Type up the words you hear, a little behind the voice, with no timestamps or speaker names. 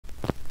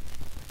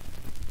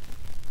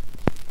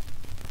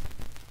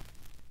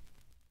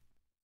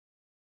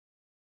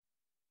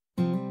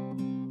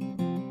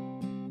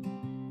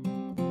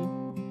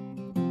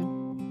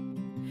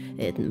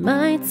It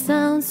might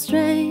sound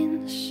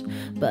strange,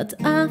 but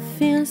I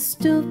feel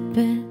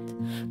stupid,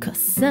 'cause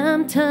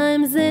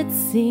sometimes it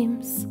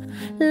seems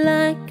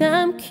like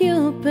I'm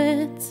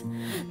Cupid,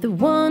 the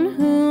one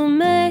who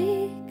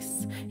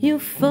makes you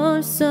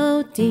fall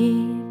so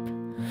deep.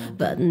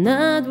 But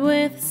not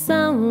with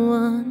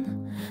someone,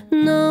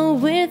 no,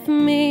 with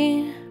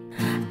me.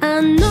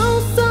 I know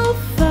so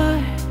far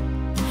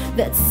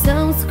that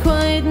sounds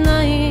quite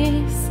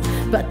nice,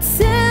 but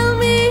tell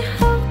me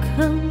how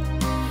come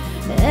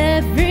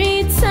every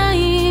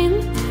time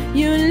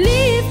you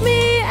leave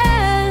me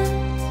and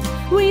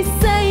we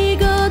say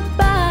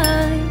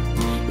goodbye,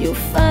 you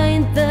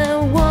find the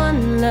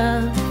one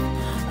love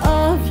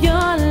of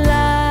your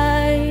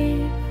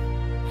life?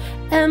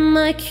 Am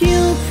I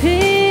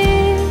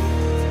Cupid,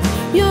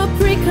 your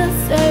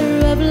precursor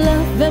of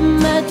love? Am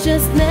I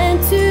just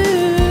meant to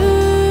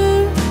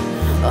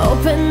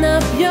open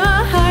up your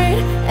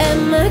heart?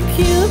 Am I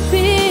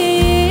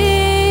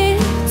Cupid,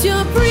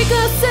 your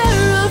precursor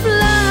of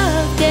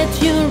love? Get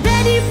you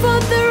ready for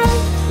the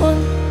right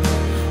one,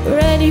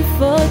 ready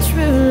for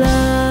true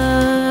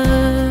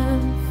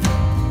love.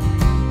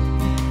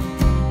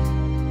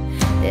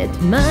 It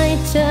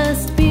might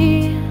just be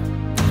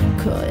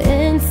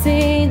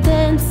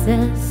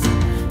coincidences.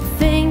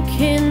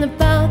 Thinking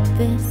about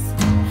this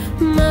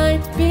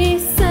might be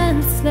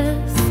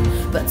senseless,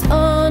 but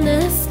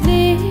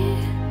honestly,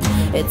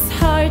 it's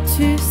hard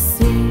to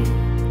see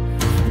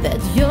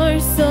that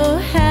you're so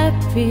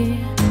happy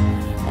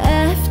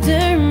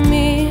after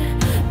me.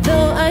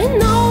 Though I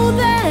know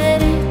that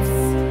it's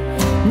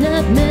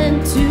not meant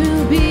to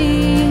be,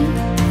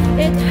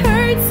 it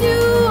hurts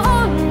you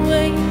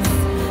always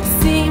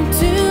seem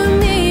to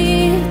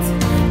meet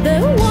the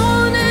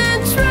one and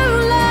true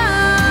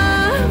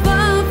love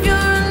of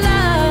your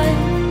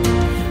life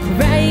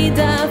right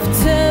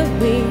after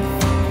we've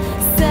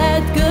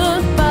said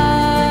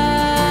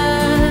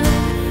goodbye.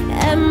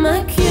 Am I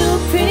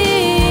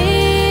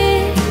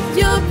Cupid,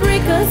 your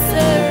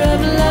precursor of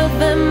love?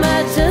 Am I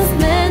just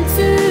meant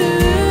to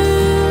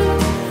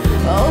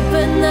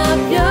open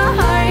up your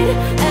heart?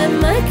 Am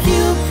I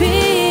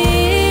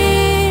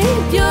Cupid,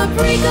 your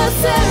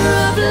precursor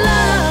of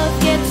love?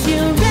 Get you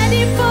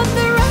ready for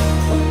the right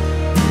one,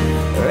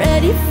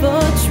 ready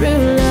for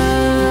true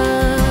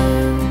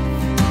love.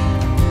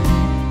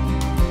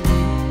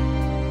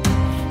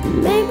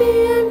 Maybe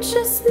I'm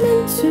just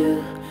meant to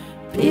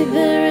be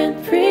there and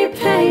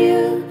prepare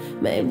you.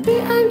 Maybe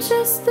I'm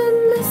just a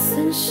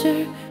messenger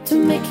to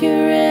make you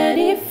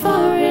ready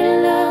for your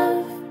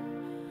love.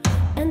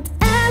 And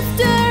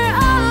after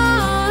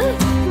all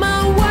my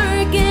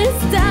work is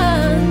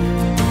done,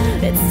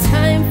 it's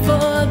time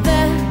for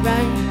the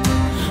right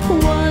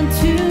one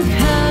to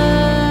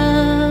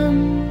come.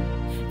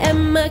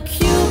 Am I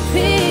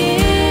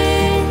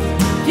Cupid,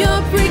 your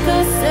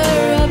precursor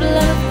of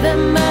love?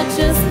 Am I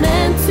just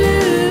meant to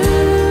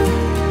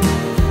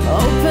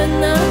open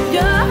up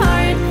your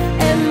heart?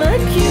 Am I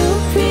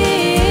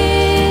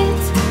Cupid,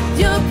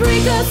 your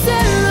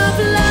precursor of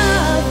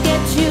love?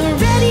 Get you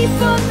ready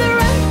for the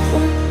right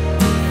one,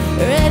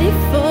 ready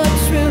for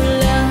true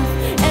love.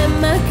 Am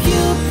I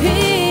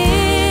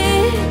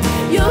Cupid,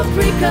 your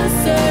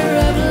precursor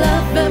of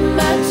love? Am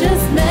I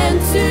just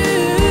meant to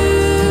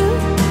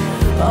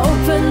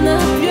open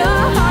up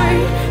your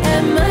heart?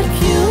 Am I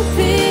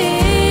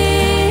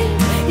Cupid,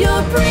 your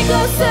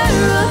precursor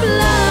of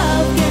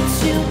love? Get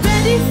you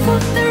ready for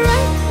the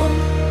right one,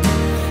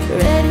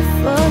 ready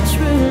for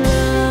true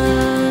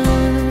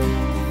love.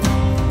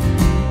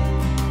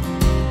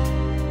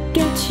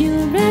 Get you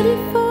ready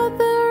for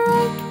the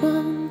right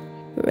one,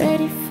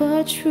 ready for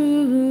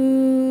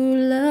true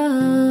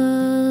love.